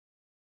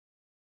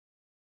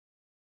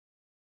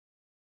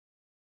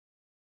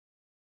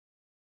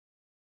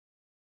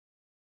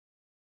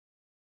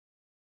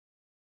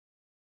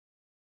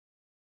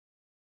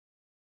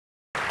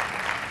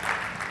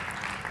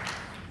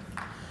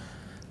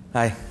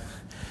Hi.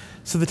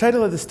 So the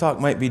title of this talk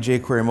might be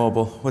jQuery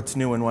Mobile, What's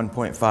New in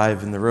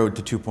 1.5 and the Road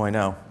to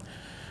 2.0.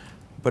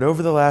 But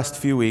over the last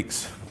few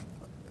weeks,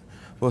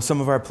 both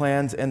some of our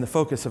plans and the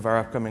focus of our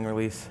upcoming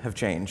release have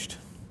changed.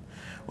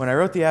 When I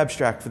wrote the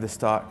abstract for this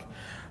talk,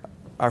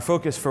 our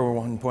focus for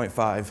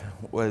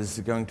 1.5 was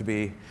going to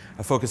be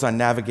a focus on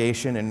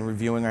navigation and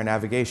reviewing our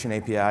navigation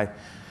API,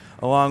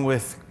 along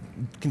with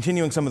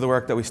continuing some of the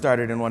work that we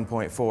started in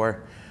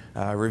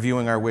 1.4,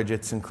 reviewing our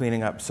widgets and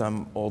cleaning up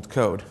some old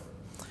code.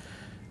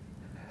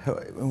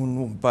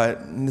 But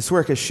this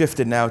work has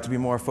shifted now to be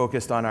more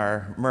focused on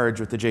our merge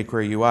with the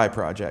jQuery UI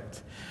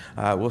project.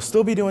 We'll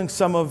still be doing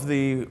some of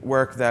the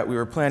work that we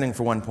were planning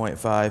for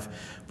 1.5,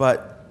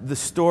 but the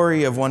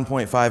story of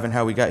 1.5 and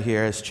how we got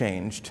here has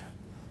changed.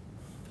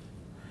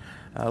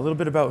 A little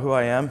bit about who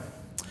I am.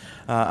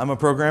 I'm a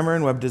programmer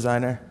and web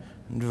designer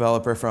and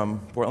developer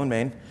from Portland,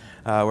 Maine,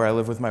 where I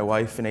live with my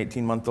wife and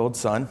 18-month-old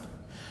son.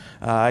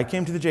 I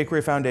came to the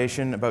jQuery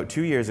Foundation about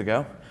 2 years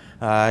ago.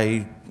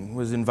 I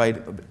was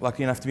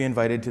lucky enough to be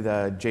invited to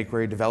the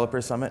jQuery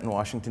Developer Summit in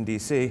Washington,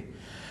 D.C.,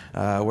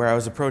 where I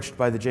was approached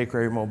by the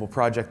jQuery Mobile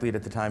project lead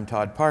at the time,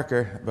 Todd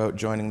Parker, about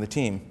joining the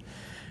team.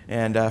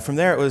 And from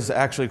there, it was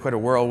actually quite a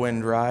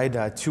whirlwind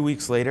ride. 2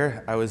 weeks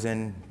later, I was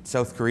in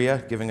South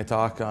Korea giving a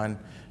talk on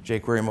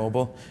jQuery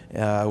Mobile.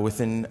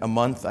 Within a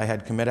month, I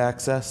had commit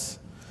access.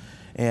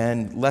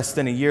 And less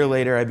than a year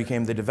later, I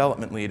became the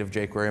development lead of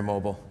jQuery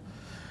Mobile.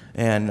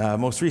 And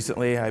most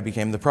recently, I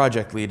became the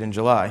project lead in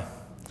July.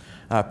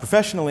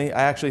 Professionally,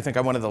 I actually think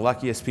I'm one of the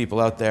luckiest people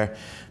out there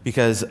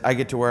because I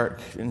get to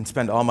work and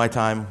spend all my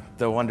time with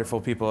the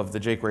wonderful people of the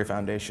jQuery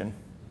Foundation.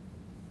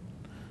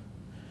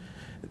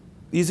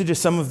 These are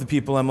just some of the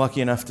people I'm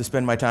lucky enough to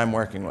spend my time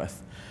working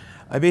with.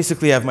 I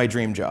basically have my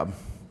dream job.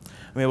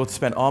 I'm able to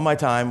spend all my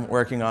time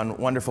working on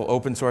wonderful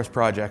open source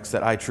projects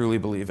that I truly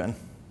believe in.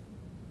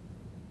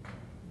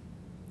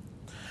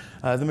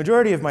 The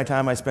majority of my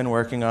time I spend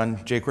working on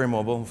jQuery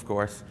Mobile, of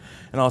course,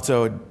 and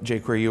also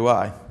jQuery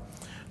UI.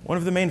 One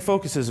of the main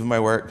focuses of my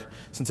work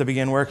since I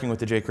began working with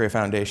the jQuery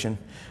Foundation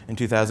in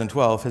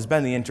 2012 has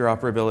been the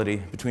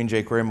interoperability between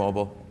jQuery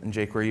Mobile and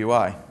jQuery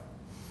UI.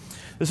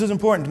 This was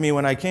important to me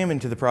when I came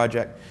into the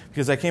project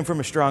because I came from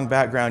a strong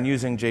background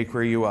using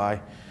jQuery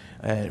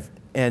UI.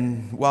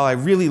 And while I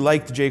really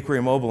liked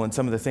jQuery Mobile and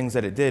some of the things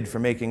that it did for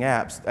making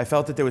apps, I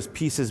felt that there was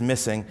pieces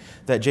missing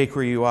that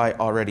jQuery UI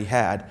already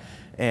had.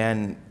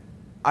 And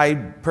I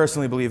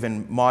personally believe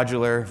in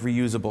modular,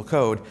 reusable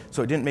code,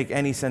 so it didn't make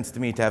any sense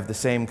to me to have the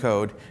same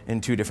code in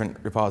two different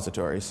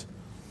repositories.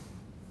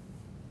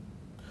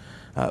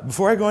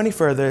 Before I go any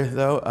further,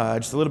 though,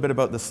 just a little bit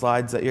about the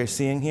slides that you're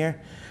seeing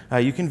here.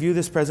 You can view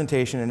this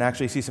presentation and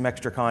actually see some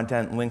extra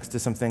content, links to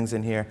some things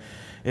in here,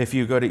 if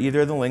you go to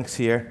either of the links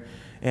here.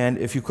 And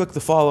if you click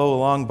the Follow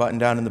Along button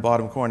down in the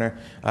bottom corner,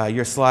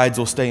 your slides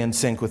will stay in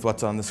sync with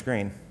what's on the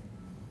screen.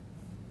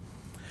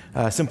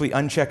 Simply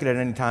uncheck it at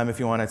any time if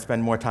you want to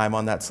spend more time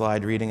on that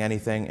slide reading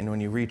anything, and when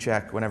you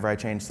recheck, whenever I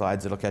change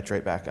slides, it'll catch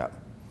right back up.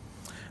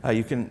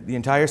 The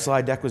entire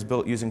slide deck was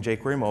built using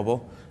jQuery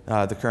Mobile,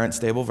 the current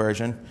stable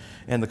version,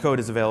 and the code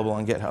is available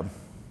on GitHub.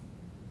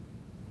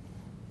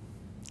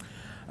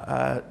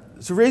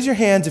 So raise your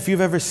hands if you've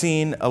ever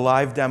seen a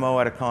live demo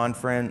at a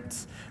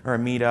conference or a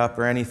meetup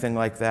or anything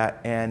like that,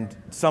 and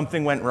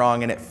something went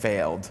wrong and it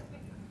failed.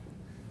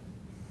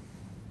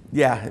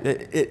 Yeah,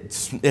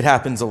 it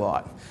happens a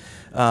lot.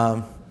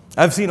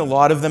 I've seen a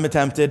lot of them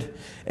attempted,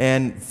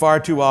 and far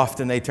too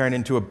often they turn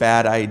into a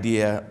bad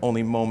idea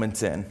only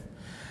moments in.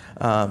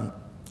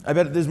 I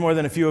bet there's more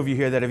than a few of you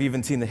here that have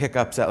even seen the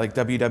hiccups at like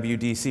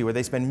WWDC, where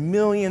they spend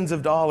millions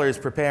of dollars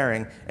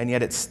preparing, and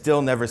yet it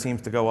still never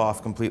seems to go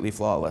off completely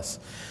flawless.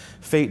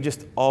 Fate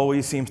just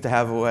always seems to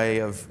have a way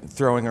of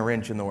throwing a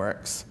wrench in the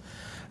works.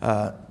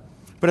 But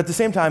at the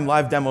same time,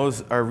 live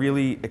demos are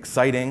really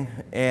exciting,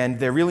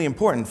 and they're really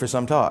important for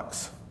some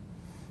talks.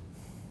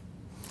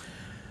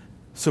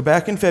 So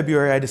back in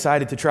February, I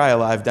decided to try a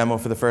live demo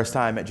for the first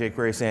time at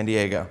jQuery San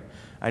Diego.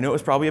 I knew it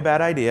was probably a bad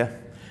idea.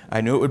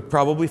 I knew it would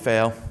probably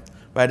fail,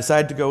 but I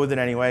decided to go with it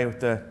anyway with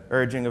the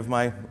urging of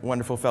my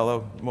wonderful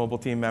fellow mobile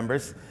team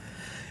members.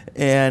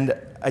 And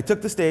I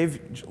took the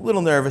stage, a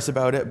little nervous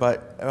about it,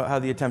 but how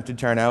the attempt would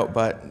turn out,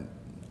 but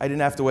I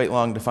didn't have to wait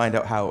long to find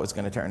out how it was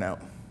going to turn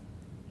out.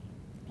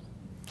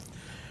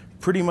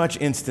 Pretty much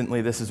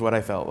instantly, this is what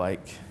I felt like.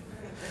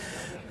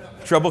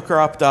 Trouble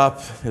cropped up,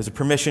 there was a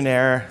permission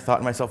error, thought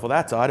to myself, well,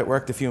 that's odd, it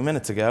worked a few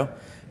minutes ago.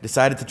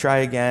 Decided to try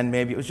again,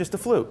 maybe it was just a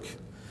fluke.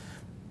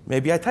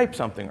 Maybe I typed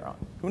something wrong,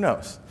 who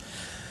knows?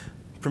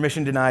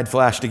 Permission denied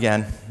flashed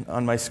again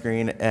on my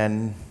screen,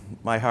 and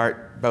my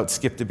heart about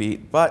skipped a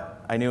beat,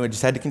 but I knew I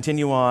just had to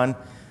continue on,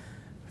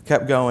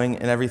 kept going,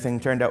 and everything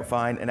turned out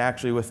fine, and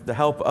actually with the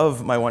help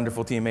of my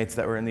wonderful teammates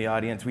that were in the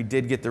audience, we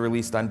did get the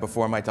release done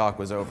before my talk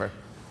was over.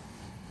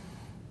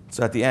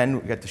 So at the end,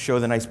 we got to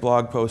show the nice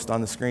blog post on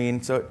the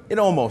screen, so it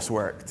almost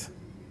worked.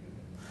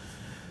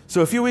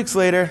 So a few weeks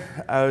later,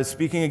 I was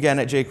speaking again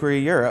at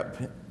jQuery Europe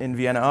in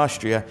Vienna,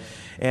 Austria,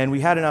 and we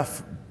had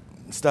enough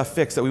stuff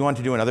fixed that we wanted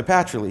to do another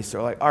patch release. So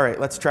we're like, all right,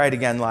 let's try it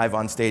again live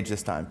on stage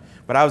this time.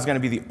 But I was going to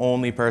be the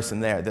only person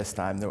there this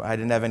time. I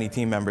didn't have any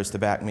team members to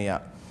back me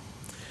up.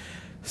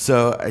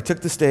 So I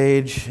took the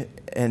stage,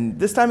 and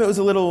this time it was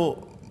a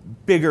little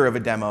bigger of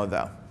a demo,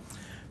 though,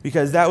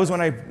 because that was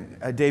when I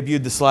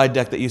debuted the slide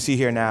deck that you see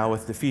here now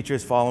with the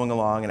features following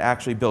along and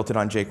actually built it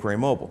on jQuery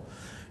Mobile.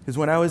 Because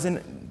when I was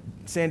in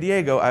San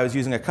Diego, I was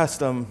using a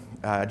custom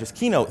just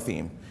Keynote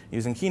theme,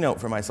 using Keynote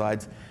for my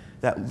slides,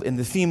 and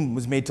the theme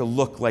was made to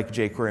look like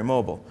jQuery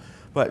Mobile.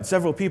 But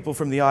several people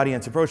from the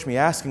audience approached me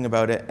asking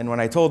about it, and when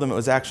I told them it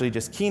was actually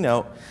just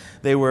Keynote,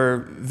 they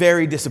were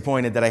very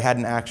disappointed that I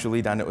hadn't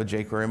actually done it with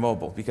jQuery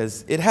Mobile,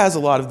 because it has a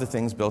lot of the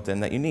things built in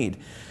that you need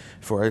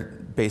for a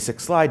basic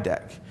slide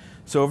deck.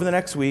 So over the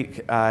next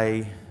week,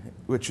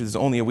 which was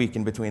only a week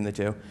in between the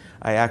two,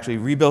 I actually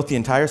rebuilt the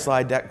entire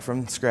slide deck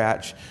from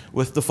scratch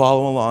with the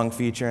follow along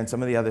feature and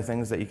some of the other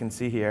things that you can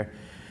see here.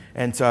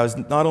 And so I was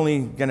not only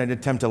going to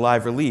attempt a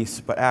live release,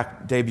 but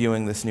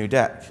debuting this new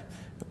deck.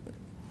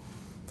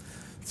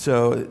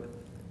 So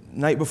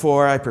night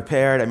before, I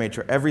prepared. I made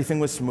sure everything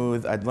was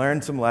smooth. I'd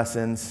learned some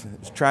lessons. I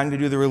was trying to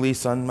do the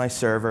release on my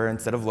server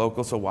instead of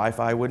local, so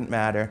Wi-Fi wouldn't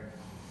matter.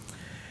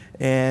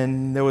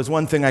 And there was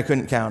one thing I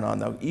couldn't count on,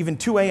 though. Even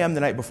 2 a.m.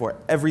 the night before,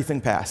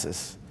 everything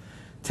passes.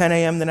 10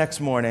 a.m. the next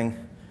morning,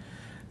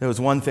 there was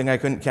one thing I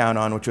couldn't count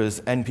on, which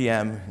was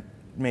NPM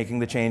making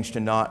the change to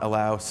not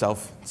allow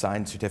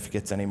self-signed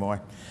certificates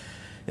anymore,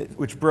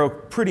 which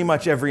broke pretty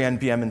much every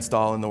NPM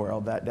install in the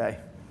world that day.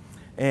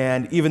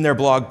 And even their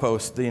blog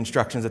post, the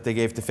instructions that they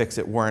gave to fix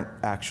it weren't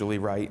actually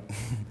right.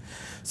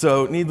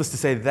 So needless to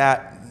say,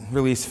 that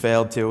release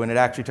failed too, and it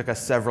actually took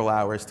us several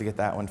hours to get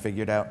that one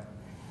figured out.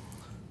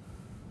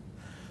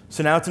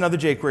 So now it's another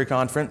jQuery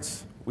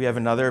conference. We have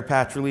another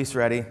patch release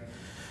ready.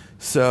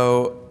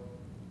 So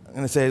I'm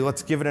going to say,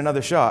 let's give it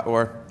another shot,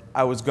 or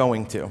I was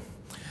going to.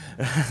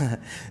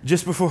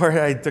 Just before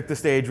I took the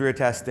stage, we were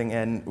testing,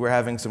 and we're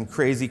having some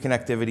crazy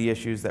connectivity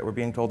issues that we're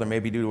being told are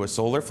maybe due to a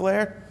solar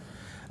flare.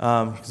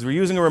 Because we're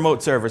using a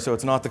remote server, so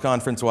it's not the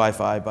conference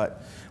Wi-Fi,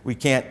 but we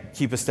can't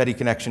keep a steady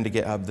connection to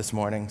GitHub this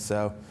morning,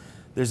 so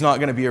there's not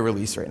going to be a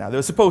release right now. There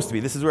was supposed to be.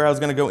 This is where I was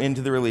going to go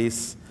into the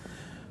release,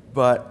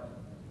 but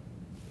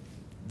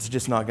it's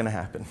just not going to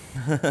happen.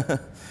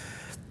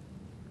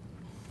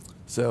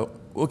 So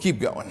we'll keep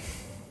going.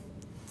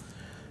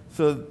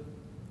 So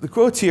the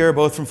quotes here are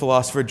both from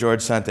philosopher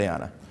George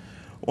Santayana.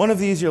 One of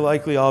these you're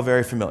likely all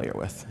very familiar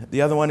with.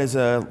 The other one is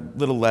a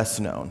little less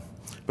known.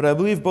 But I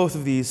believe both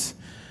of these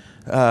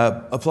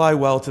apply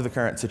well to the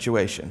current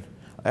situation.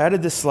 I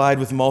added this slide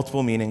with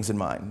multiple meanings in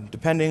mind,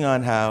 depending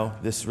on how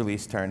this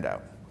release turned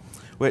out,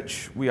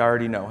 which we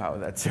already know how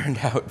that turned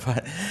out.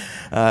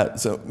 But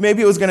so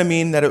maybe it was going to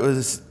mean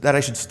that I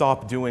should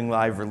stop doing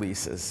live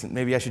releases.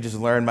 Maybe I should just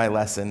learn my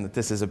lesson that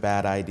this is a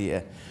bad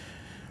idea.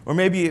 Or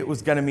maybe it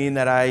was going to mean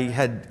that I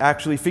had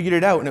actually figured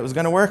it out and it was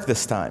going to work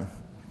this time.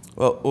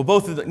 Well,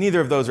 neither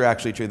of those are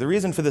actually true. The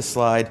reason for this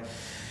slide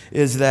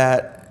is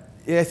that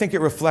I think it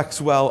reflects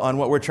well on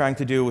what we're trying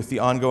to do with the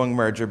ongoing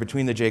merger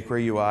between the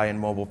jQuery UI and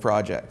mobile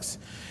projects.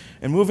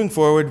 And moving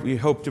forward, we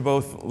hope to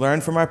both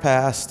learn from our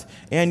past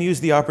and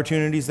use the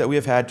opportunities that we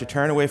have had to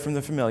turn away from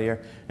the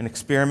familiar and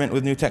experiment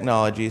with new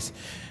technologies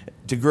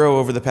to grow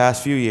over the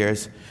past few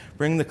years,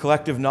 bring the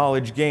collective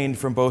knowledge gained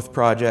from both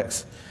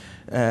projects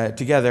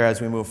together as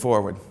we move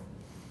forward.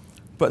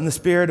 But in the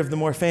spirit of the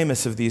more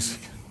famous of these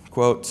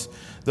quotes,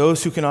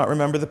 those who cannot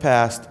remember the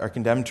past are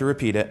condemned to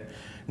repeat it.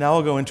 Now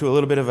I'll go into a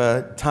little bit of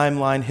a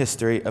timeline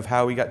history of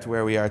how we got to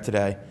where we are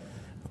today.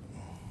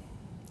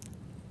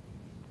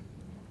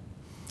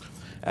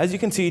 As you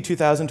can see,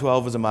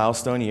 2012 was a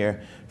milestone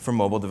year for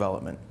mobile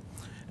development.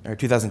 Or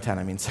 2010,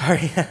 I mean,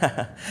 sorry.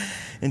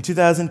 In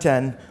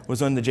 2010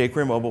 was when the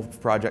jQuery mobile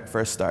project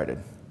first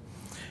started.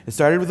 It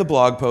started with a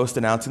blog post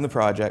announcing the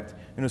project,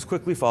 and was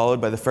quickly followed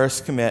by the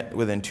first commit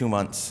within 2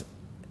 months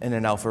and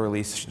an alpha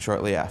release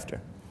shortly after.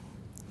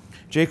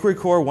 jQuery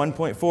Core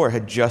 1.4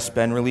 had just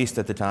been released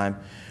at the time,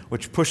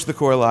 which pushed the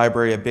core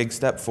library a big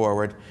step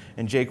forward,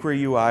 and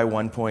jQuery UI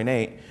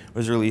 1.8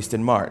 was released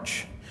in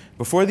March.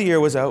 Before the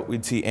year was out,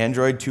 we'd see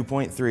Android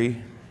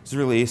 2.3's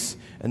release,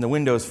 and the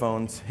Windows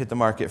phones hit the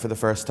market for the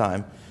first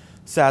time.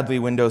 Sadly,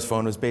 Windows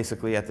Phone was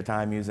basically at the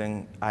time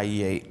using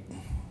IE8.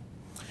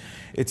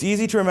 It's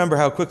easy to remember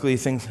how quickly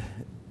things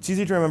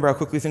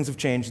have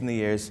changed in the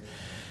years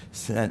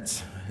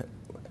since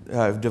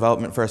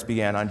development first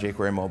began on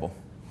jQuery Mobile.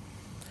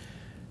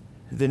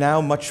 The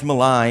now much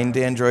maligned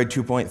Android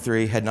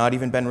 2.3 had not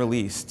even been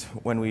released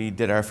when we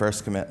did our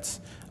first commits.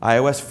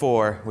 iOS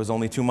 4 was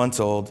only 2 months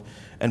old,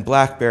 and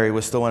BlackBerry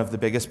was still one of the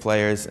biggest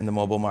players in the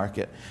mobile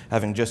market,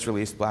 having just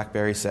released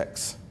BlackBerry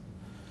 6.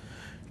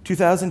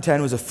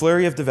 2010 was a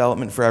flurry of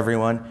development for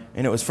everyone,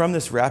 and it was from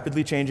this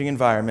rapidly changing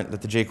environment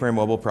that the jQuery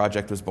mobile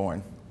project was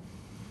born.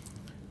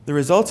 The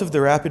results of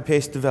the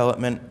rapid-paced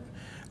development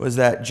was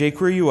that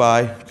jQuery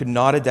UI could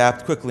not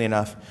adapt quickly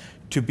enough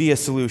to be a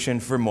solution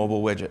for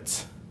mobile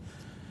widgets.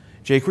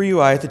 jQuery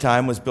UI at the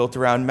time was built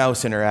around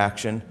mouse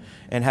interaction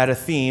and had a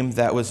theme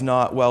that was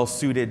not well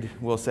suited,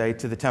 we'll say,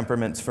 to the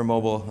temperaments for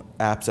mobile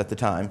apps at the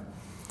time.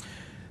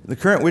 The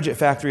current widget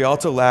factory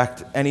also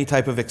lacked any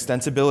type of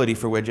extensibility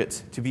for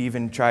widgets to be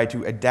even try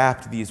to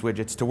adapt these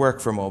widgets to work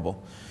for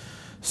mobile.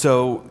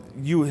 So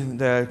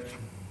the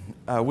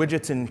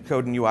widgets in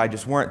code and UI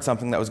just weren't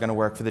something that was going to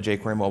work for the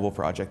jQuery mobile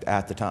project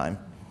at the time.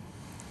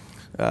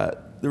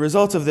 The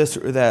results of this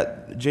were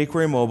that from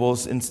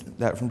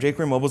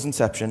jQuery Mobile's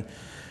inception,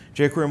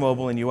 jQuery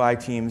Mobile and UI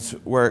teams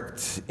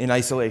worked in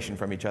isolation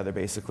from each other,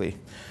 basically.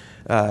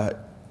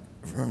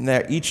 From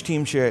there, each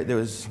team there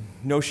was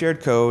no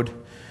shared code,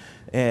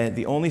 and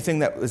the only thing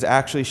that was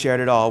actually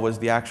shared at all was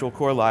the actual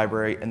core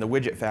library and the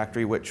widget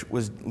factory, which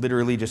was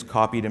literally just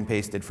copied and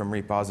pasted from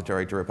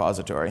repository to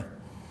repository.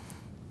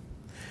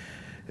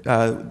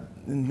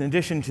 In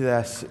addition to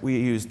this,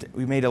 we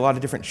made a lot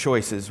of different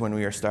choices when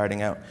we were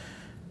starting out.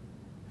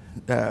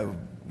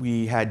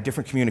 We had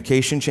different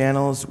communication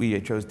channels. We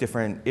chose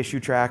different issue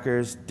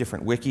trackers,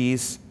 different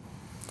wikis.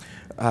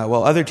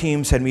 While other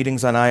teams had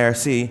meetings on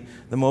IRC,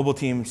 the mobile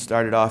team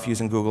started off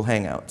using Google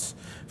Hangouts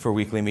for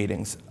weekly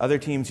meetings. Other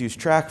teams used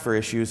Track for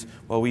issues,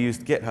 while we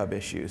used GitHub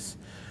issues.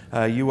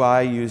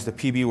 UI used the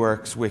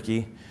PBWorks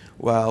wiki,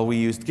 while we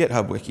used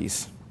GitHub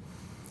wikis.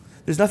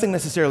 There's nothing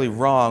necessarily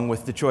wrong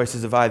with the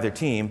choices of either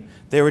team.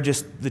 They were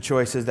just the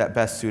choices that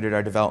best suited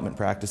our development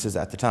practices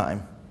at the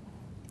time.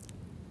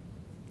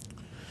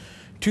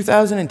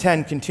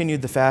 2010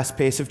 continued the fast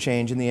pace of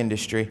change in the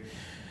industry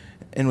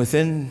and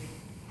within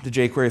the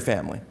jQuery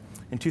family.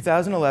 In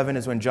 2011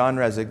 is when John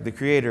Resig, the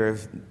creator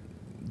of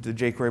the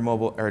jQuery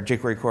mobile or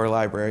jQuery core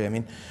library,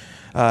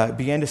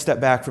 began to step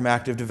back from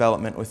active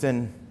development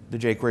within the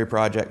jQuery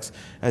projects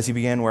as he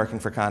began working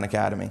for Khan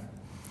Academy.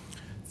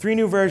 3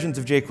 new versions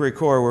of jQuery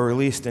core were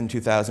released in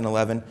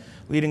 2011,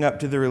 leading up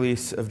to the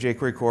release of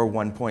jQuery core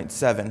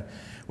 1.7,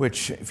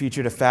 which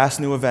featured a fast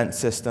new event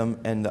system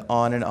and the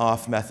on and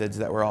off methods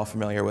that we're all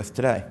familiar with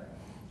today.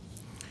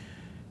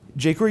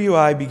 jQuery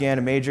UI began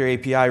a major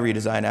API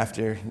redesign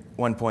after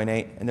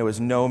 1.8, and there was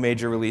no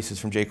major releases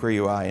from jQuery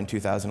UI in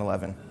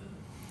 2011.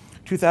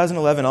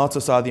 2011 also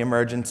saw the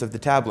emergence of the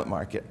tablet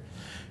market.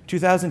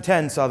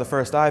 2010 saw the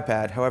first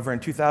iPad. However, in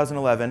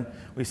 2011,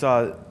 we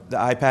saw the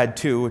iPad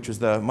 2, which was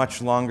the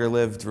much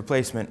longer-lived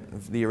replacement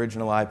of the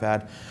original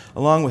iPad,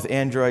 along with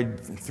Android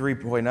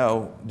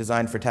 3.0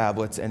 designed for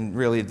tablets and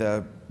really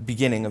the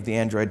beginning of the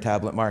Android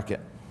tablet market.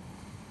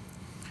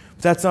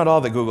 But that's not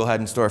all that Google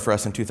had in store for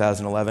us in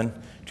 2011.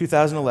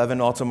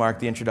 2011 also marked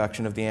the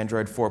introduction of the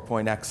Android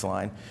 4.x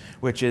line,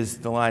 which is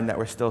the line that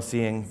we're still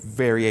seeing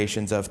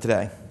variations of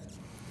today.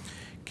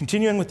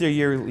 Continuing with their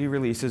yearly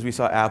releases, we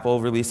saw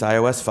Apple release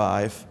iOS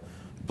 5,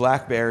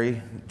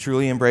 BlackBerry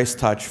truly embraced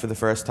touch for the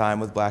first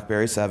time with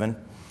BlackBerry 7,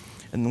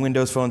 and the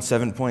Windows Phone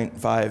 7.5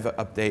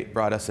 update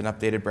brought us an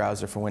updated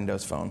browser for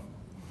Windows Phone.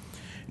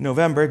 In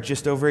November,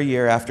 just over a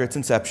year after its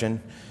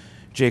inception,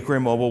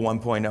 jQuery Mobile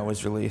 1.0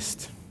 was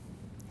released.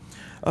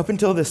 Up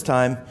until this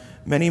time,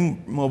 many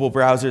mobile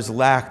browsers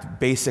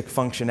lacked basic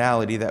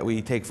functionality that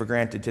we take for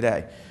granted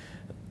today.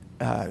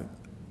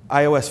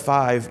 iOS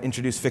 5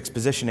 introduced fixed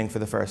positioning for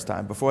the first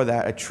time. Before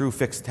that, a true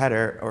fixed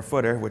header or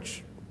footer,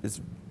 which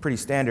is pretty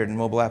standard in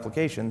mobile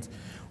applications,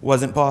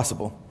 wasn't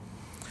possible.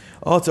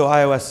 Also,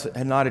 iOS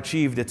had not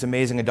achieved its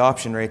amazing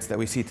adoption rates that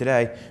we see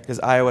today because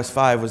iOS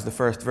 5 was the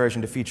first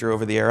version to feature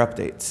over-the-air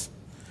updates.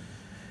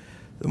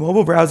 The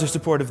mobile browser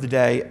support of the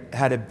day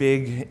had a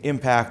big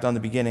impact on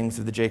the beginnings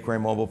of the jQuery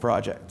mobile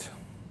project.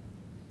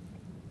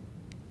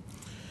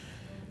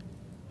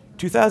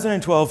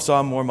 2012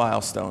 saw more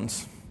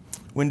milestones.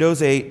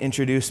 Windows 8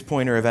 introduced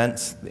pointer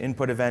events, the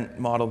input event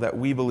model that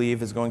we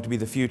believe is going to be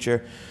the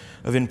future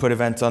of input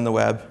events on the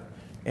web.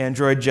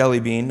 Android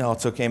Jelly Bean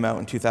also came out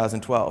in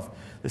 2012.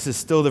 This is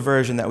still the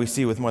version that we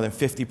see with more than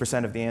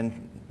 50% of the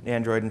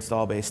Android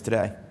install base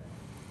today.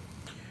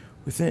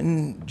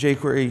 Within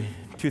jQuery,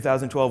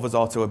 2012 was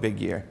also a big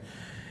year.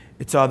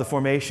 It saw the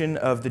formation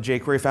of the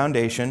jQuery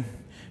Foundation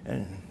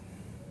and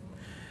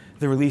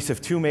the release of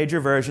 2 major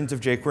versions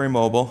of jQuery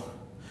Mobile,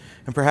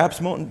 and perhaps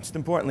most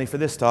importantly for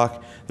this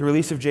talk, the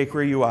release of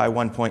jQuery UI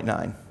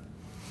 1.9.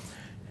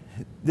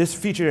 This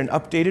featured an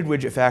updated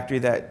widget factory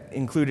that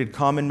included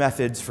common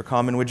methods for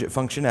common widget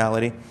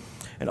functionality,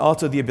 and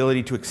also the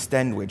ability to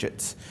extend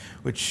widgets,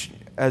 which,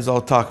 as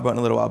I'll talk about in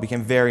a little while,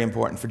 became very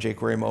important for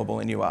jQuery Mobile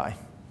and UI.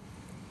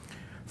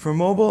 For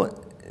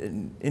mobile,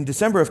 in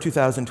December of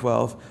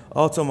 2012,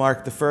 also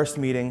marked the first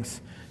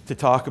meetings to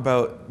talk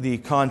about the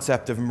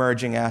concept of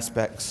merging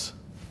aspects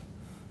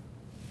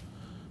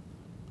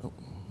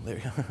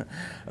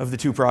of the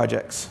 2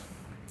 projects.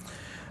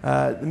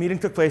 The meeting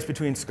took place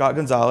between Scott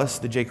Gonzalez,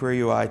 the jQuery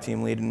UI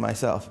team lead, and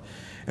myself.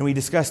 And we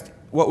discussed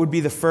what would be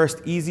the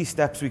first easy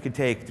steps we could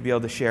take to be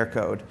able to share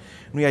code.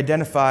 And we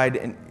identified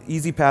an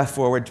easy path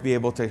forward to be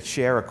able to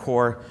share a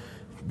core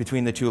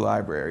between the 2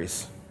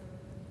 libraries.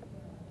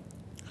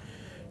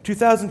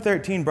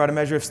 2013 brought a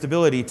measure of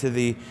stability to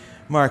the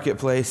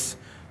marketplace.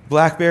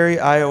 BlackBerry,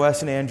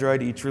 iOS, and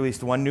Android each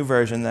released 1 new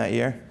version that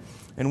year,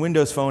 and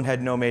Windows Phone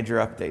had no major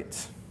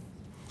updates.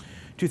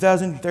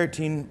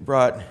 2013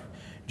 brought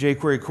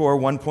jQuery Core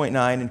 1.9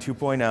 and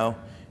 2.0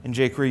 and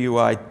jQuery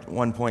UI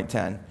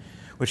 1.10,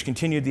 which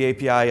continued the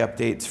API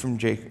updates from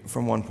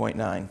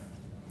 1.9.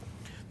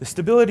 The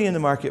stability in the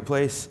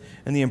marketplace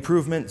and the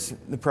improvements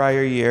the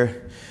prior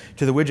year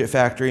to the widget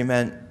factory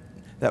meant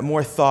that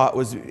more thought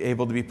was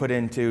able to be put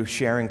into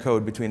sharing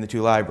code between the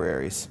two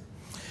libraries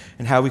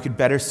and how we could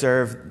better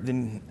serve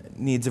the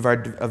needs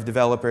of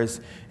developers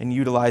and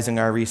utilizing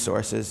our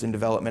resources in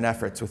development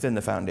efforts within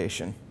the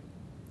foundation.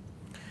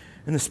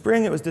 In the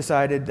spring, it was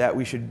decided that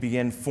we should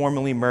begin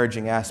formally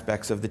merging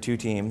aspects of the two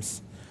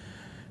teams.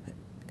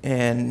 So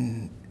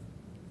in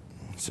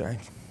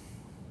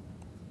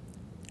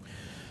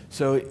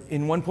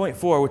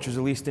 1.4, which was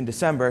released in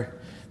December,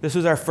 this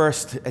was our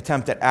first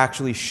attempt at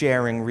actually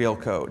sharing real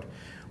code.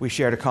 We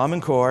shared a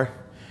common core,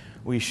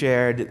 we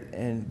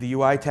shared the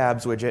UI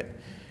tabs widget,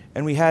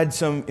 and we had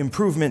some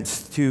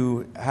improvements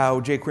to how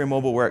jQuery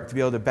Mobile worked to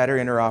be able to better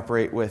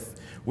interoperate with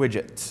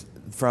widgets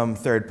from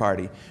third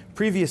party.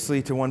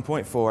 Previously to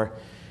 1.4,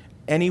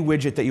 any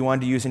widget that you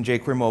wanted to use in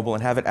jQuery Mobile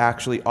and have it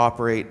actually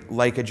operate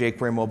like a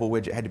jQuery Mobile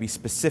widget had to be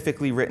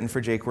specifically written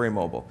for jQuery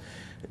Mobile,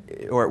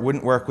 or it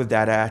wouldn't work with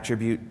data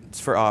attributes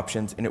for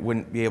options, and it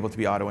wouldn't be able to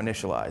be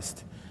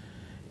auto-initialized.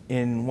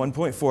 In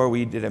 1.4,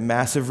 we did a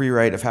massive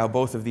rewrite of how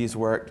both of these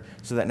worked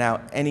so that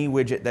now any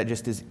widget that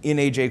just is in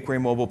a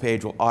jQuery Mobile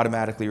page will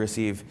automatically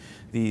receive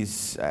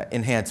these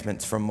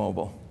enhancements from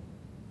mobile.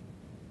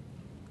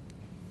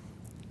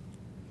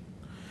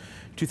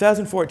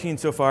 2014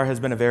 so far has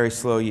been a very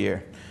slow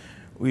year.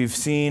 We've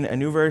seen a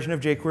new version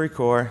of jQuery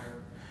Core,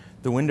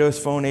 the Windows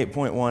Phone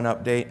 8.1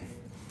 update,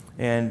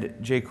 and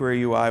jQuery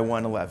UI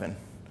 1.11.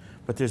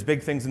 But there's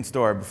big things in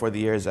store before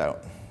the year's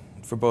out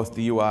for both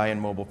the UI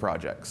and mobile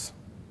projects.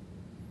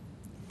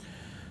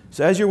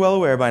 So as you're well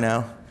aware by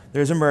now,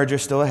 there's a merger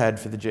still ahead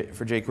for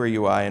jQuery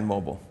UI and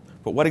mobile.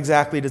 But what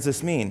exactly does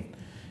this mean?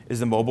 Is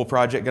the mobile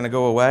project going to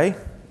go away?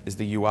 Is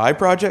the UI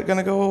project going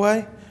to go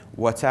away?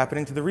 What's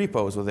happening to the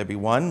repos? Will there be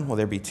one? Will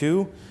there be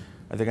two?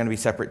 Are there going to be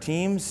separate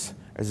teams?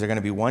 Is there going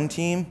to be one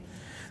team?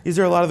 These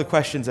are a lot of the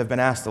questions I've been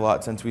asked a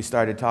lot since we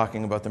started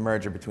talking about the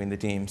merger between the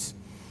teams.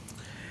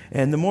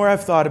 And the more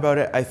I've thought about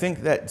it, I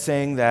think that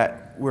saying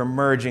that we're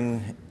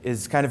merging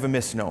is kind of a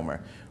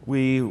misnomer.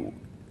 We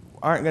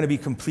aren't going to be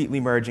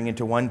completely merging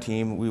into one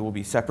team. We will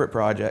be separate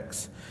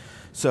projects.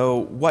 So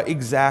what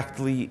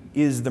exactly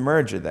is the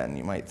merger then,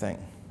 you might think?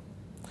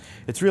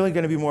 It's really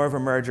going to be more of a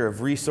merger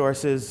of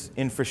resources,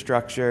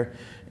 infrastructure,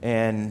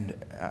 and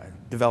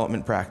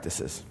development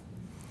practices.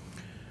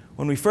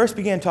 When we first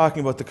began talking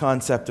about the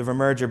concept of a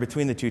merger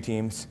between the two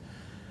teams,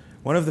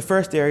 one of the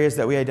first areas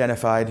that we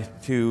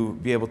identified to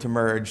be able to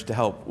merge to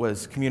help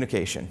was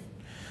communication.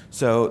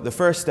 So the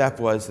first step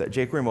was that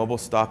jQuery Mobile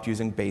stopped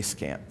using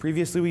Basecamp.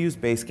 Previously, we used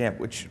Basecamp,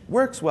 which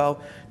works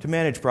well to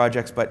manage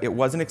projects, but it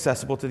wasn't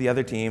accessible to the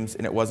other teams,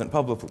 and it wasn't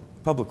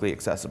publicly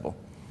accessible.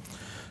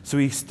 So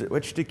we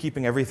switched to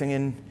keeping everything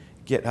in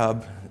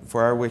GitHub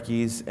for our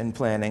wikis and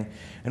planning,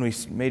 and we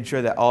made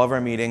sure that all of our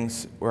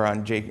meetings were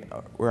on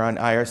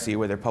IRC,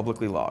 where they're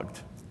publicly logged.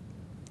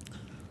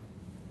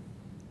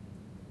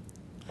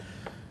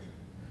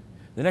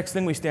 The next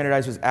thing we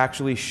standardized was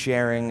actually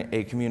sharing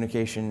a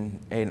communication,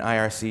 an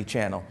IRC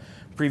channel.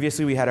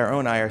 Previously, we had our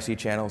own IRC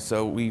channel,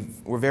 so we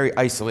were very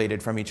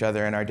isolated from each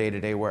other in our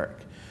day-to-day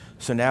work.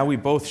 So now we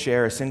both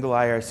share a single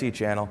IRC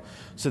channel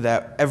so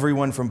that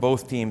everyone from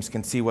both teams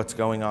can see what's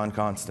going on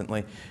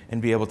constantly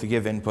and be able to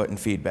give input and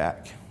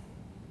feedback.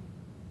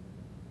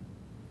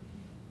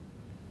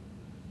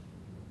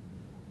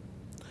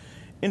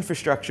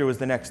 Infrastructure was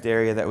the next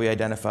area that we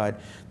identified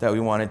that we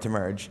wanted to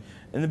merge.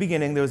 In the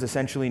beginning, there was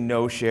essentially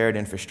no shared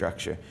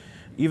infrastructure.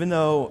 Even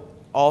though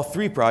all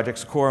three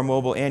projects, Core,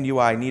 Mobile, and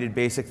UI, needed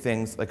basic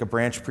things like a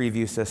branch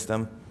preview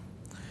system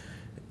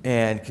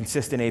and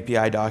consistent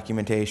API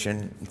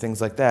documentation, and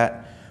things like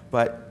that.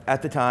 But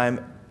at the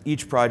time,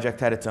 each project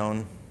had its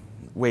own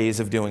ways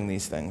of doing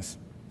these things.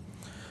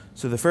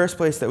 So the first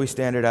place that we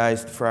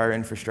standardized for our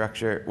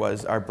infrastructure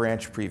was our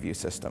branch preview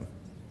system.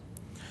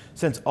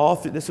 Since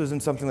this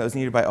wasn't something that was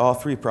needed by all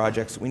three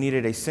projects, we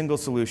needed a single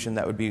solution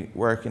that would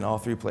work in all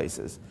three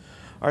places.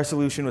 Our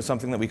solution was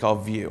something that we call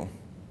View.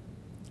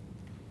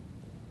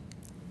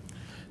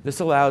 This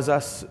allows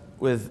us,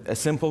 with a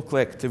simple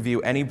click, to view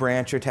any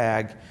branch or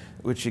tag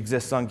which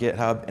exists on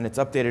GitHub, and it's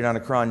updated on a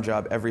cron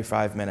job every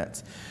 5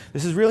 minutes.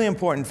 This is really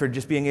important for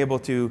just being able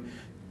to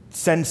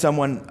send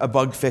someone a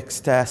bug fix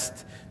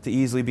test to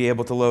easily be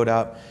able to load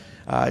up,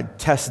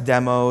 test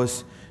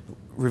demos,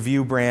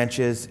 review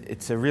branches.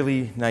 It's a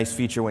really nice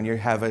feature when you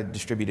have a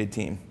distributed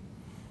team.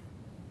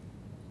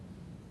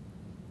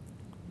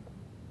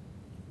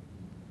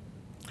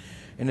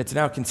 And it's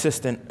now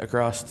consistent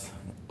across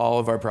all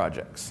of our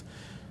projects.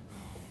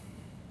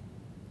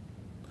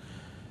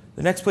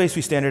 The next place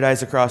we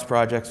standardized across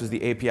projects was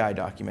the API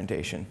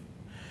documentation.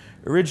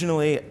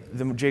 Originally,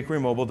 the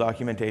jQuery Mobile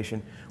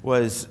documentation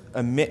was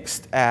a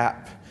mixed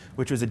app,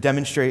 which was a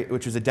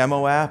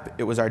demo app,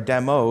 it was our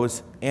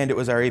demos, and it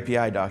was our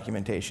API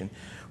documentation.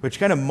 which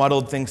kind of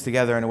muddled things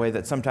together in a way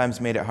that sometimes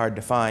made it hard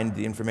to find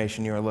the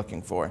information you were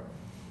looking for.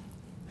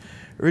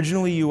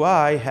 Originally,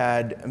 UI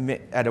had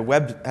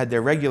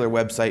their regular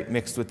website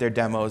mixed with their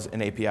demos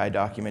and API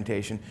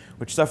documentation,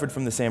 which suffered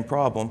from the same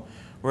problem,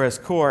 whereas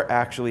core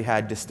actually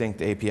had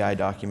distinct API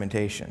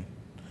documentation.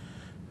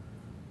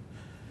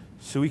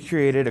 So we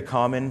created a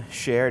common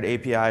shared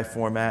API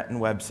format and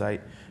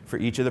website for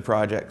each of the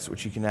projects,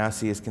 which you can now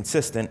see is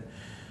consistent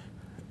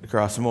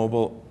across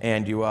mobile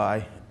and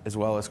UI, as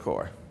well as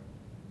core.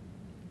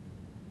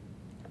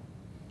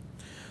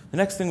 The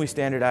next thing we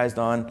standardized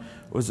on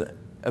was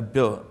a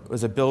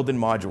build and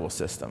module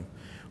system.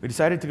 We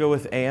decided to go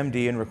with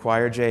AMD and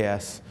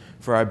require.js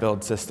for our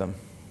build system.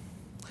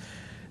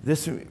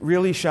 This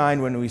really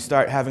shined when we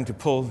start having to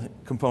pull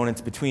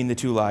components between the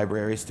two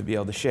libraries to be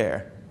able to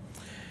share.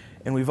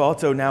 And we've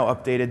also now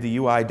updated the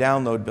UI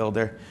download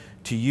builder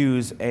to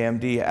use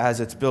AMD as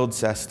its build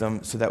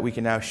system so that we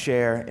can now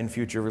share in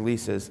future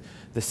releases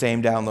the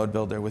same download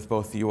builder with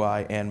both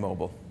UI and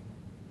mobile.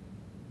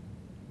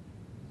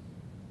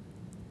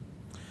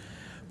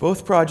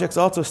 Both projects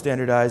also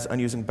standardize on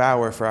using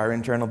Bower for our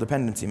internal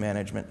dependency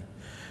management.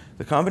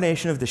 The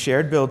combination of the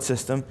shared build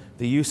system,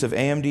 the use of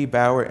AMD,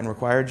 Bower, and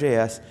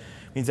require.js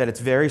means that it's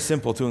very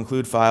simple to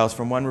include files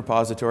from one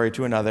repository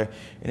to another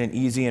in an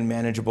easy and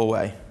manageable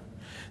way.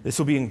 This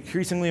will be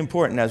increasingly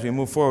important as we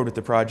move forward with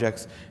the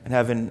projects and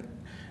have an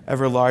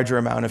ever larger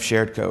amount of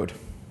shared code.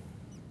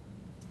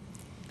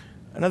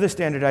 Another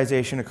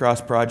standardization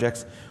across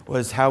projects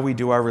was how we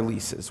do our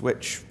releases,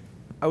 which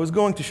I was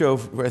going to show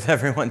with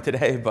everyone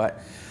today,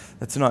 but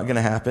that's not going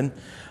to happen.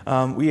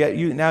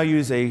 We now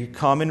use a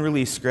common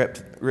release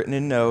script written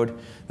in Node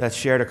that's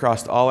shared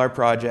across all our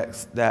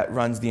projects that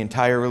runs the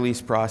entire release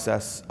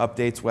process,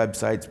 updates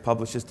websites,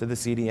 publishes to the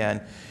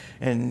CDN,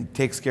 and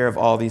takes care of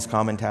all these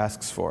common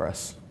tasks for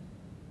us.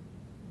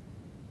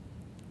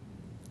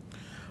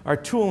 Our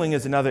tooling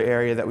is another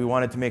area that we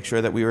wanted to make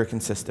sure that we were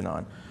consistent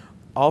on.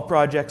 All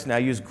projects now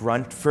use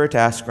Grunt for a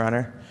task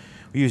runner.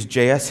 We use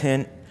JS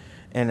Hint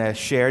and a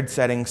shared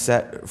settings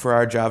set for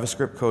our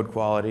JavaScript code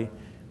quality.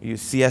 We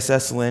use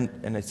CSS Lint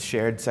and its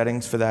shared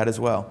settings for that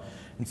as well.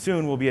 And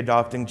soon we'll be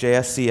adopting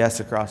JSCS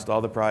across all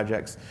the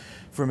projects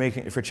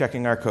for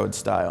checking our code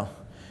style.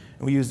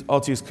 And we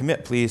also use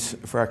commit please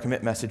for our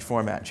commit message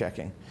format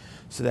checking,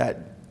 so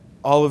that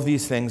all of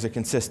these things are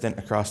consistent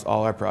across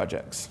all our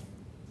projects.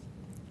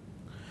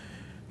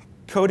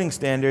 Coding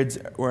standards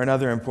were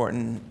another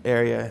important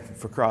area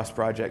for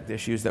cross-project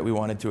issues that we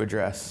wanted to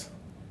address.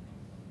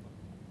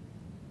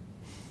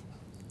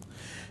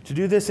 To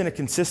do this in a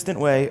consistent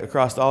way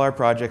across all our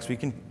projects, we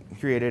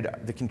created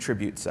the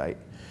contribute site.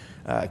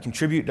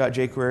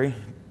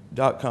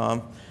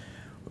 Contribute.jQuery.com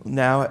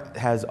now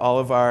has all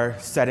of our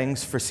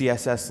settings for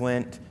CSS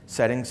Lint,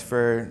 settings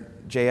for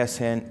JS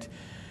Hint,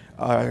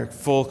 our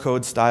full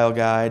code style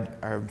guide,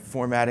 our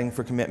formatting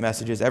for commit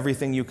messages,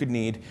 everything you could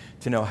need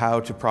to know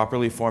how to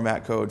properly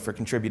format code for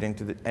contributing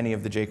to any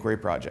of the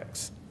jQuery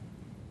projects.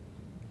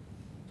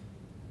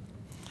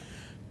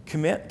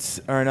 Commits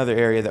are another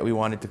area that we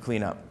wanted to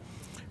clean up.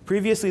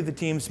 Previously, the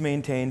teams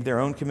maintained their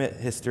own commit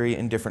history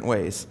in different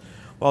ways.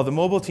 While the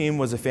mobile team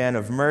was a fan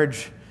of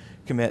merge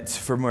commits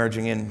for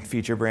merging in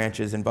feature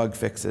branches and bug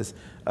fixes,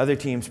 other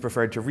teams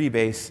preferred to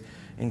rebase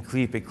and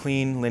keep a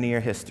clean linear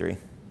history.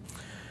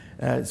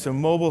 So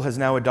mobile has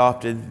now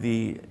adopted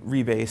the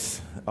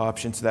rebase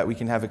option so that we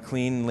can have a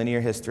clean linear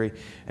history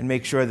and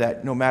make sure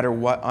that no matter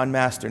what, on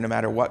master, no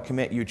matter what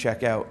commit you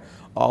check out,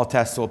 all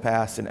tests will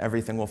pass and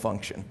everything will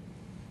function.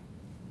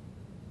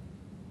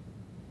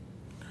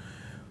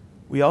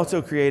 We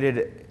also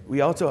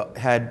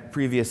had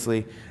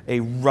previously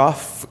a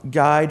rough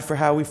guide for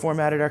how we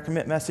formatted our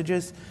commit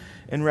messages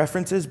and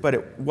references, but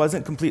it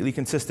wasn't completely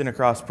consistent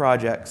across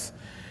projects.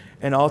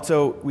 And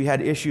also, we had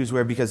issues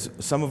where, because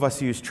some of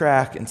us use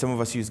Track and some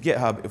of us use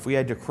GitHub, if we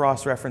had to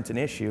cross-reference an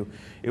issue,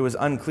 it was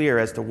unclear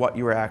as to what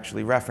you were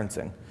actually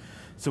referencing.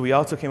 So we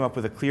also came up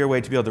with a clear way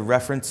to be able to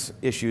reference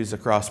issues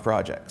across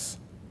projects.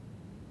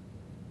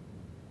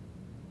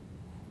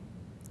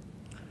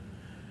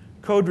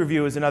 Code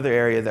review is another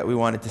area that we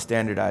wanted to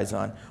standardize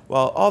on.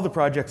 While all the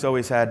projects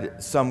always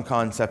had some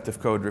concept of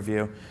code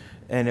review,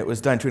 and it was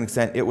done to an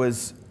extent, it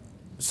was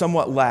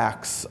somewhat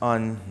lax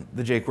on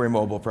the jQuery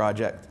mobile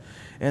project.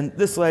 And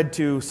this led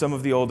to some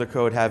of the older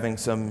code having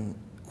some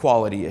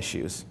quality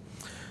issues.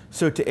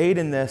 So to aid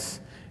in this,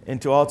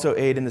 and to also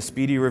aid in the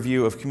speedy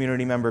review of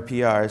community member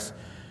PRs,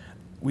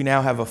 we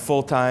now have a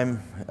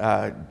full-time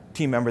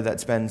team member that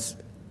spends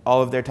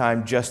all of their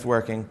time just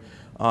working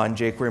on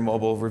jQuery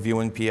mobile,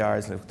 reviewing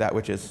PRs, that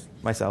which is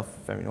myself.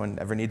 If anyone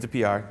ever needs a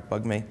PR,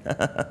 bug me.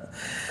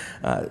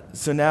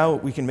 So now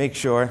we can make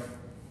sure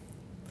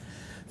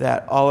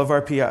that all of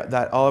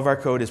our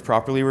code is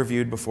properly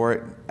reviewed before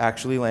it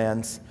actually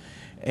lands,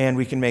 and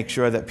we can make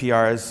sure that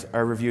PRs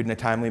are reviewed in a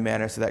timely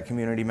manner so that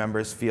community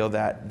members feel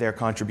that their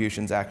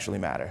contributions actually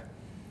matter.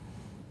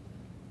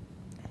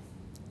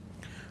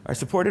 Our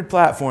supported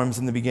platforms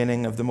in the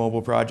beginning of the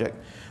mobile project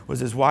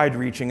was as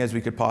wide-reaching as we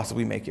could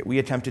possibly make it. We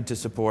attempted to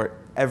support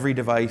every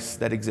device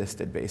that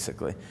existed,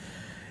 basically.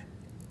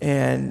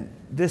 And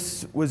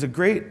this was a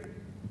great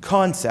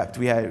concept.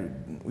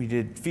 We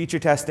did feature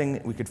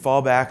testing. We could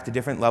fall back to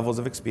different levels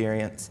of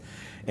experience,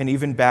 and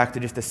even back to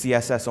just a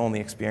CSS-only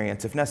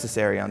experience if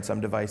necessary on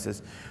some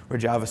devices where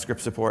JavaScript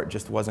support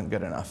just wasn't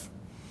good enough.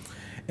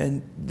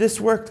 And this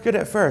worked good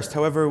at first.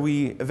 However,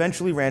 we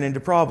eventually ran into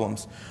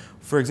problems.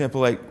 For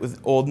example, like with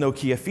old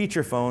Nokia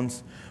feature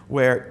phones,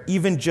 where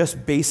even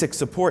just basic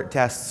support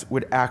tests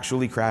would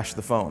actually crash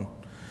the phone.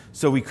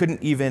 So we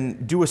couldn't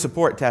even do a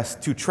support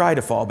test to try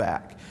to fall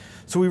back.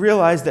 So we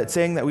realized that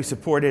saying that we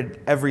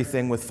supported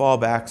everything with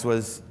fallbacks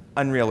was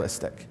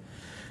unrealistic,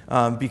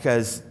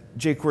 because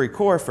jQuery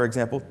Core, for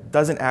example,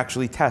 doesn't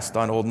actually test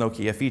on old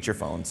Nokia feature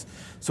phones.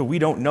 So we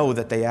don't know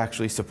that they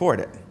actually support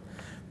it.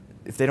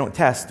 If they don't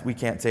test, we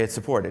can't say it's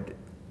supported.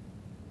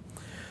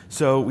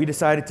 So we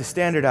decided to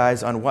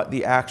standardize on what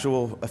the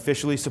actual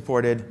officially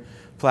supported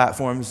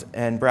platforms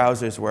and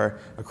browsers were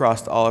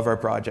across all of our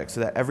projects, so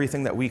that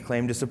everything that we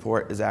claim to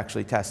support is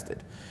actually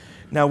tested.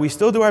 Now, we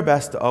still do our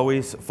best to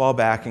always fall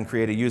back and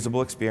create a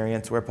usable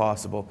experience where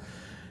possible.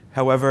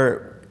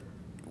 However,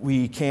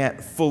 we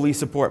can't fully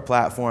support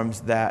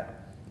platforms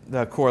that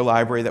the core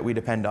library that we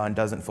depend on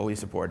doesn't fully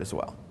support as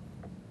well.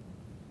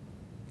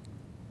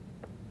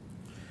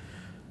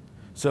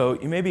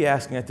 So you may be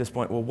asking at this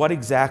point, well, what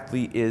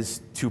exactly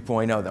is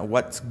 2.0 then?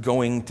 What's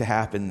going to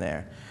happen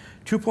there?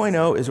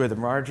 2.0 is where the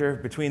merger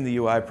between the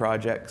UI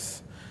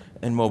projects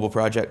and mobile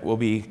project will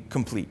be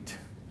complete.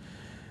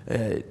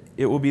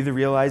 It will be the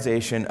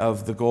realization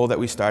of the goal that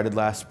we started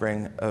last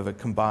spring of a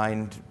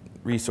combined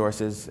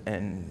resources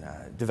and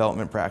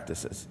development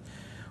practices.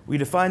 We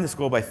defined this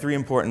goal by 3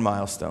 important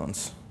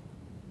milestones.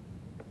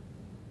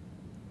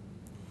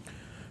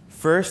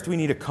 First, we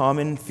need a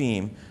common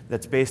theme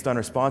that's based on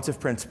responsive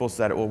principles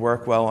so that it will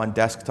work well on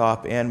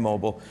desktop and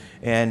mobile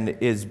and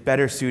is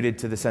better suited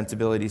to the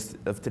sensibilities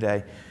of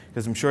today.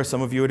 Because I'm sure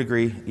some of you would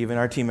agree, even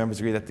our team members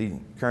agree, that the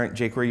current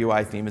jQuery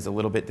UI theme is a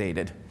little bit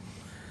dated.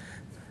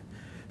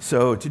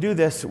 So to do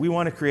this, we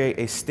want to create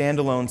a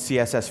standalone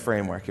CSS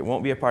framework. It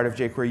won't be a part of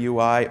jQuery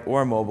UI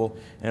or mobile,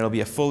 and it'll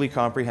be a fully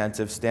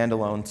comprehensive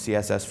standalone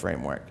CSS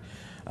framework.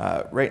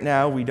 Right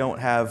now, we don't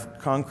have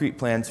concrete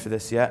plans for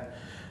this yet.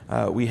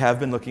 We have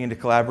been looking into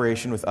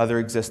collaboration with other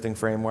existing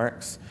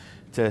frameworks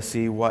to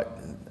see what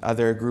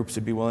other groups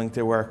would be willing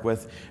to work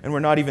with, and we're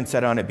not even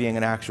set on it being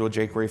an actual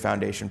jQuery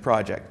Foundation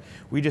project.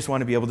 We just want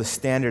to be able to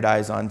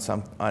standardize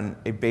on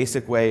a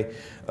basic way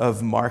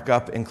of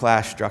markup and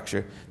class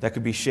structure that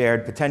could be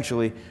shared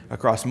potentially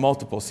across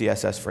multiple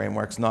CSS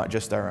frameworks, not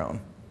just our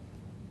own.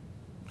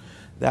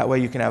 That way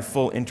you can have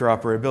full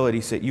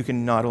interoperability, so that you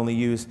can not only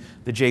use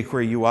the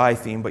jQuery UI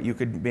theme, but you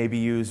could maybe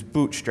use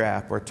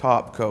Bootstrap or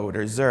Topcode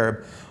or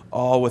Zerb,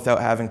 all without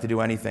having to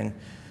do anything.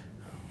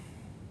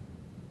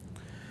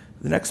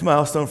 The next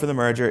milestone for the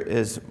merger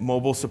is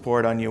mobile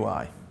support on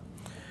UI.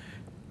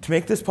 To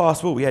make this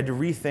possible, we had to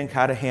rethink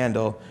how to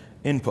handle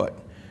input.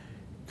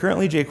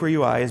 Currently, jQuery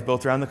UI is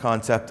built around the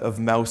concept of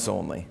mouse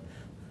only.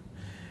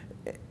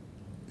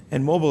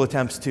 And mobile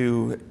attempts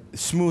to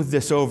smooth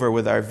this over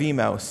with our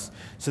vMouse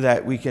so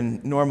that we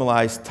can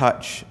normalize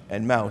touch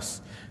and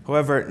mouse.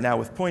 However, now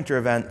with pointer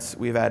events,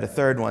 we've added a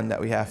third one that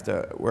we have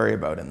to worry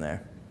about in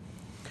there.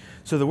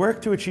 So the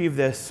work to achieve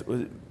this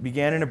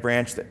began in a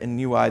branch in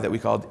UI that we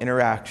called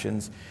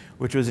interactions,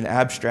 which was an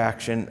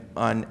abstraction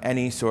on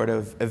any sort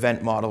of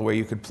event model where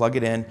you could plug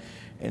it in,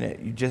 and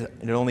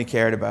it only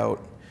cared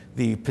about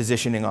the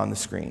positioning on the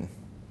screen.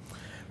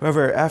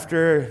 However,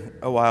 after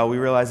a while, we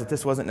realized that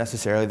this wasn't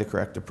necessarily the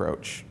correct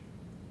approach.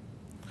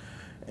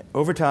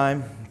 Over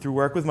time, through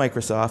work with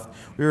Microsoft,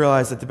 we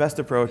realized that the best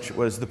approach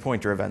was the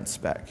pointer events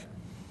spec.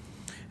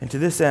 And to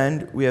this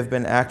end, we have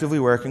been actively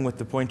working with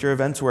the pointer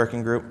events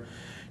working group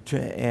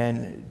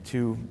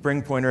to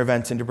bring pointer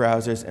events into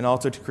browsers, and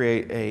also to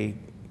create a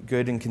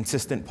good and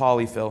consistent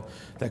polyfill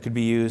that could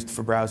be used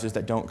for browsers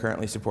that don't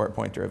currently support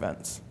pointer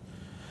events.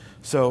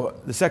 So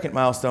the second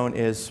milestone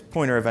is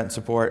pointer event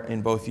support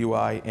in both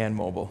UI and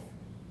mobile.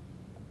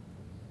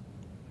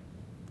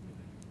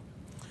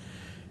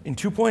 In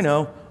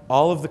 2.0,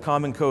 all of the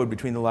common code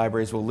between the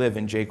libraries will live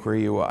in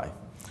jQuery UI.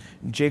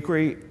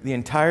 The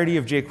entirety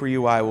of jQuery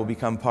UI will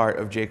become part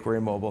of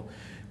jQuery Mobile.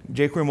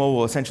 jQuery Mobile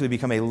will essentially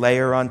become a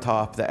layer on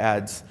top that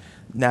adds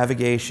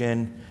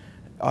navigation,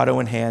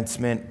 auto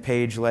enhancement,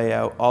 page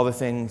layout, all the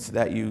things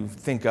that you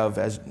think of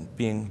as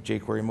being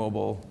jQuery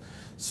Mobile's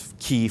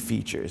key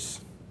features.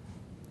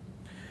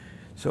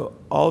 So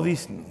all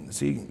these,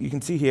 so you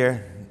can see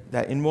here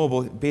that in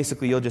mobile,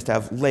 basically you'll just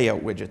have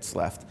layout widgets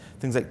left.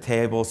 Things like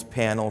tables,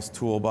 panels,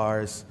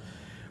 toolbars,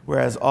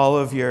 whereas all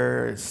of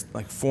your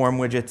like form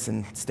widgets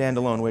and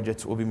standalone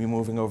widgets will be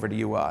moving over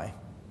to UI.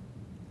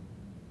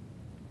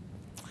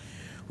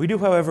 We do,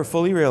 however,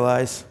 fully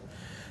realize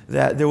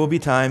that there will be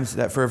times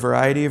that for a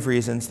variety of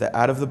reasons that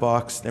out of the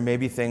box, there may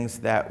be things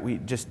that we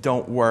just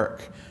don't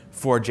work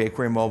for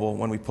jQuery Mobile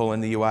when we pull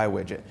in the UI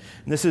widget.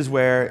 And this is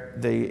where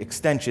the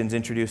extensions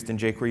introduced in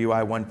jQuery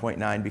UI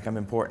 1.9 become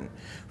important.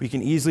 We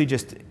can easily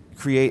just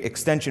create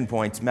extension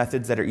points,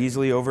 methods that are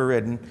easily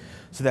overridden,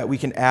 so that we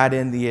can add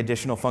in the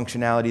additional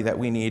functionality that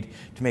we need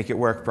to make it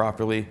work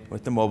properly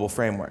with the mobile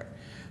framework.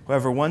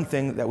 However, one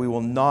thing that we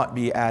will not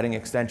be adding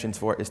extensions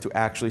for is to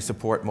actually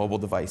support mobile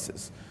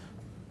devices.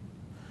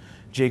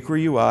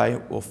 jQuery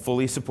UI will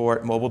fully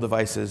support mobile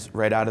devices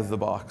right out of the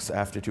box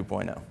after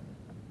 2.0.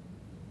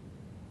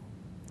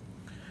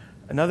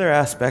 Another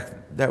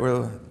aspect that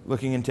we're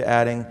looking into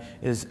adding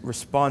is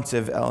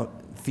responsive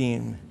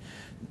theme,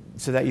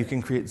 so that you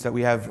can create, so that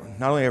we have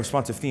not only a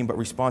responsive theme, but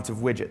responsive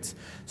widgets.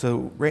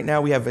 So right now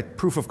we have a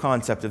proof of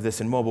concept of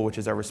this in mobile, which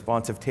is our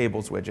responsive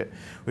tables widget,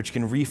 which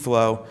can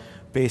reflow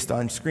based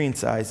on screen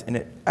size, and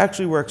it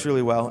actually works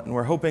really well, and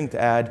we're hoping to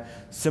add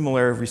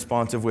similar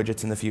responsive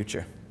widgets in the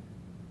future.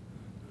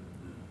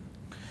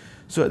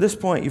 So at this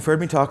point, you've heard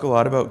me talk a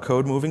lot about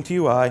code moving to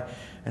UI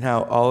and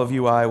how all of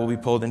UI will be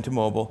pulled into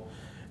mobile.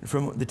 And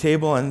from the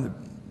table on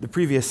the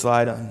previous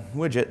slide on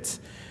widgets,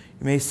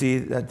 you may see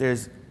that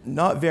there's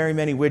not very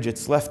many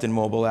widgets left in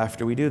mobile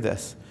after we do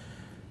this.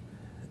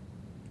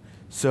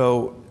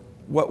 So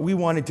what we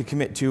wanted to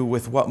commit to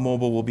with what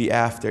mobile will be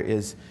after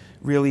is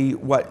really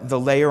what the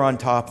layer on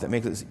top that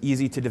makes it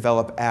easy to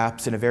develop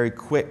apps in a very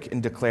quick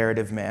and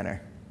declarative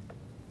manner.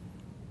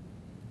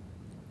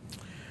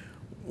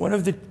 One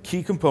of the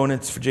key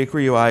components for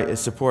jQuery UI is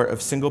support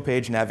of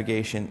single-page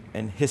navigation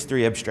and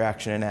history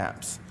abstraction in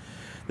apps.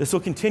 This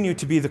will continue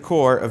to be the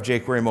core of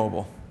jQuery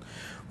Mobile.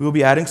 We will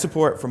be adding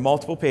support for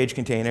multiple page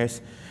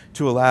containers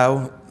to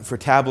allow for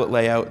tablet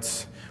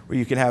layouts where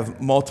you can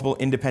have multiple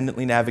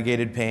independently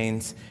navigated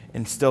panes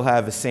and still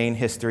have a sane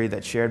history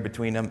that's shared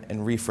between them,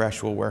 and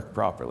refresh will work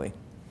properly.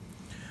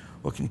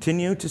 We'll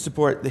continue to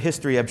support the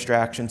history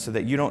abstraction so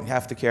that you don't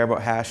have to care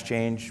about hash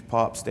change,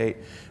 pop state,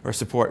 or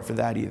support for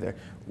that either.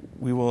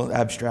 We will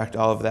abstract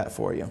all of that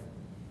for you.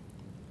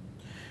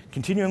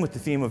 Continuing with the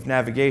theme of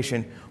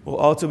navigation, we'll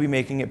also be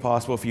making it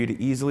possible for you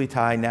to easily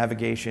tie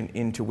navigation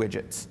into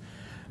widgets.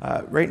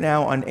 Right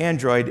now on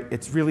Android,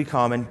 it's really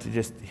common to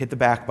just hit the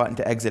back button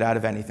to exit out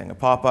of anything. A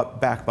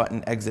pop-up, back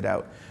button, exit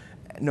out.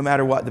 No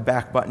matter what, the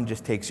back button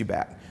just takes you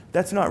back.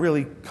 That's not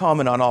really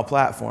common on all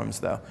platforms,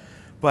 though,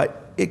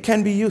 but it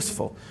can be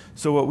useful.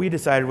 So what we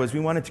decided was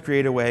we wanted to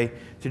create a way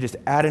to just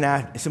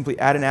simply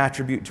add an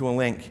attribute to a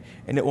link,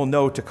 and it will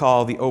know to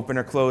call the open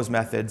or close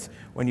methods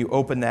when you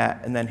open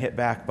that and then hit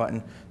back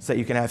button, so that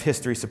you can have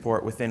history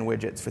support within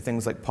widgets for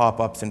things like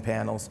pop-ups and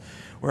panels.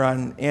 Where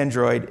on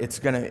Android,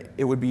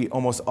 it would be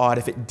almost odd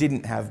if it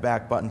didn't have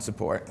back button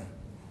support.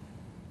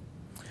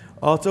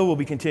 Also, we'll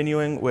be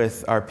continuing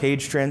with our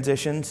page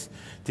transitions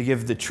to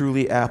give the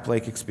truly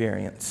app-like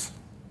experience.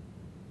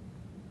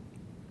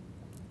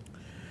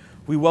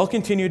 We will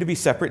continue to be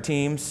separate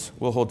teams.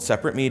 We'll hold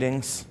separate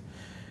meetings.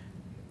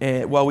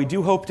 And while we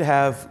do hope to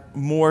have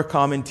more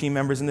common team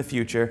members in the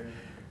future,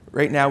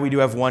 right now we do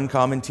have one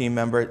common team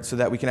member, so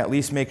that we can at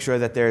least make sure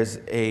that there's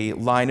a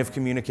line of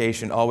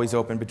communication always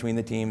open between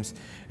the teams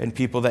and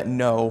people that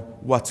know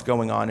what's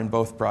going on in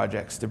both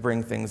projects to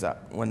bring things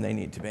up when they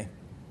need to be.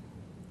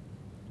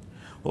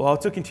 We'll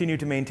also continue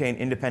to maintain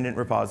independent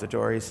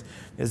repositories,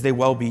 as they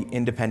will be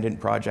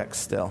independent projects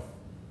still.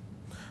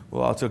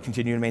 We'll also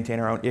continue to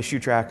maintain our own issue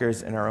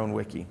trackers and our own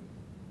wiki.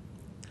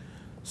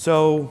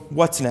 So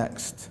what's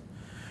next?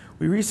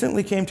 We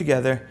recently came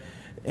together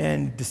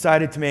and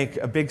decided to make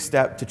a big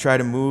step to try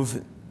to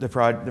move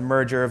the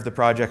merger of the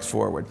projects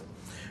forward.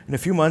 In a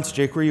few months,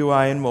 jQuery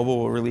UI and Mobile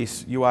will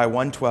release UI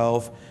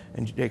 1.12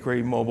 and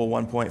jQuery Mobile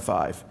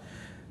 1.5.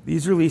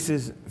 These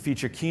releases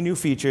feature key new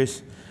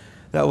features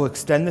that will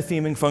extend the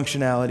theming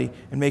functionality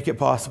and make it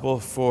possible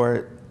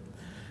for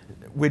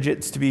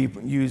widgets to be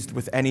used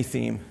with any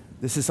theme.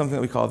 This is something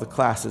that we call the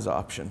classes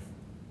option.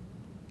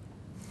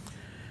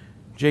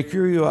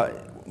 jQuery UI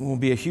will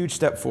be a huge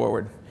step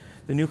forward.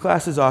 The new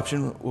classes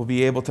option will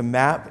be able to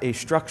map a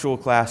structural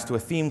class to a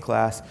theme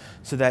class,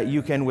 so that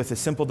you can, with a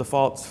simple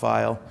defaults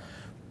file,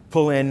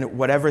 pull in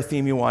whatever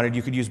theme you wanted.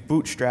 You could use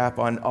Bootstrap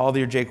on all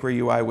your jQuery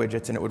UI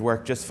widgets and it would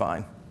work just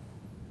fine.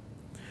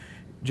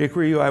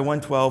 jQuery UI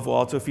 1.12 will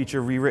also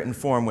feature rewritten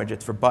form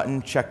widgets for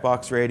button,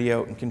 checkbox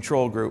radio, and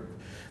control group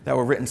that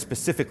were written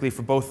specifically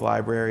for both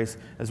libraries,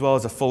 as well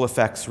as a full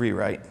effects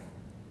rewrite.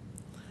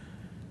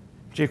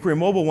 jQuery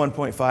Mobile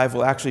 1.5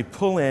 will actually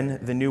pull in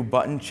the new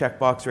button,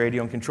 checkbox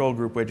radio, and control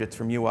group widgets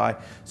from UI,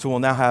 so we'll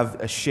now have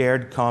a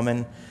shared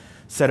common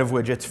set of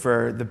widgets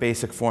for the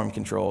basic form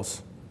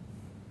controls.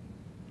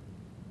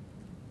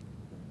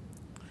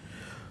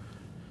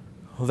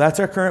 Well, that's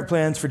our current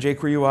plans for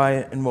jQuery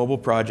UI and mobile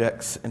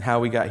projects and how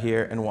we got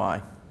here and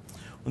why.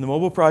 When the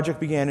mobile project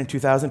began in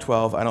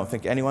 2012, I don't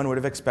think anyone would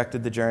have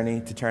expected the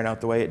journey to turn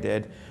out the way it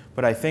did,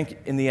 but I think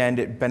in the end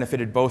it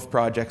benefited both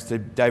projects to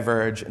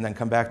diverge and then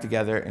come back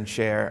together and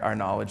share our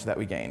knowledge that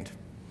we gained.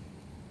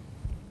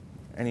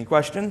 Any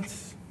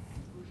questions?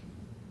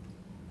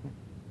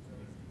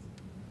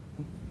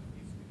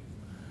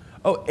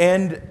 Oh,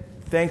 and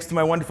thanks to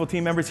my wonderful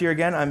team members here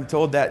again. I'm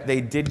told that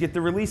they did get the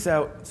release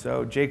out.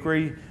 So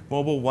jQuery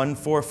Mobile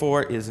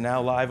 1.4.4 is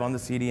now live on the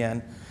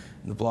CDN.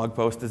 And the blog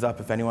post is up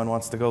if anyone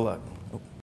wants to go look.